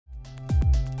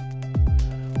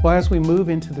Well, as we move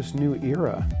into this new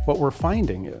era, what we're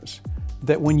finding is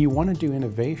that when you want to do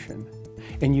innovation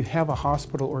and you have a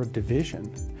hospital or a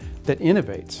division that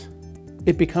innovates,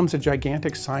 it becomes a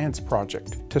gigantic science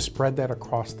project to spread that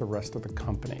across the rest of the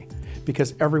company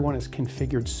because everyone is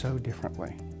configured so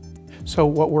differently. So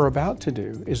what we're about to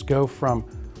do is go from,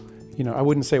 I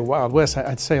wouldn't say Wild West,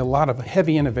 I'd say a lot of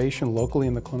heavy innovation locally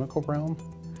in the clinical realm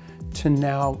to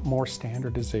now more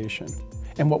standardization.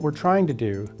 And what we're trying to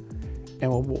do,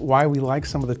 and why we like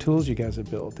some of the tools you guys have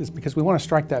built, is because we want to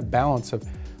strike that balance of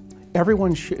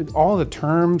everyone should, all the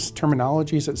terms,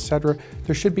 terminologies, etc.,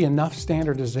 there should be enough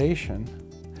standardization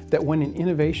that when an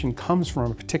innovation comes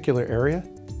from a particular area,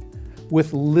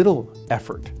 with little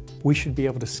effort, we should be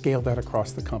able to scale that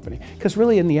across the company. Because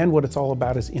really, in the end, what it's all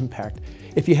about is impact.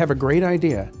 If you have a great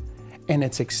idea, and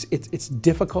it's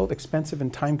difficult, expensive,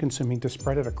 and time-consuming to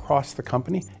spread it across the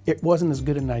company, it wasn't as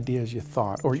good an idea as you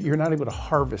thought, or you're not able to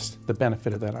harvest the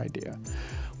benefit of that idea.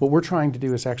 What we're trying to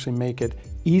do is actually make it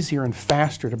easier and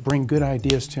faster to bring good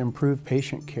ideas to improve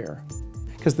patient care.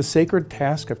 Because the sacred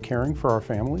task of caring for our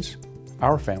families,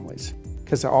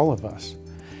 because all of us,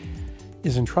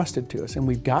 is entrusted to us, and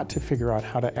we've got to figure out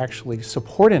how to actually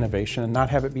support innovation and not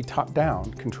have it be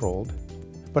top-down controlled,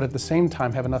 but at the same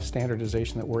time have enough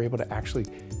standardization that we're able to actually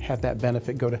have that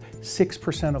benefit go to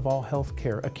 6% of all health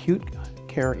care. Acute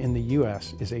care in the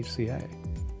US is HCA.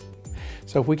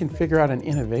 So if we can figure out an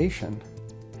innovation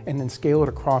and then scale it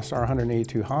across our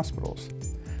 182 hospitals,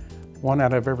 1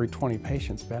 out of every 20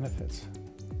 patients benefits.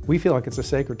 We feel like it's a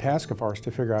sacred task of ours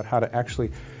to figure out how to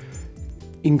actually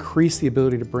increase the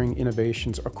ability to bring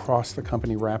innovations across the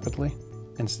company rapidly,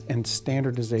 and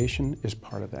standardization is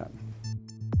part of that.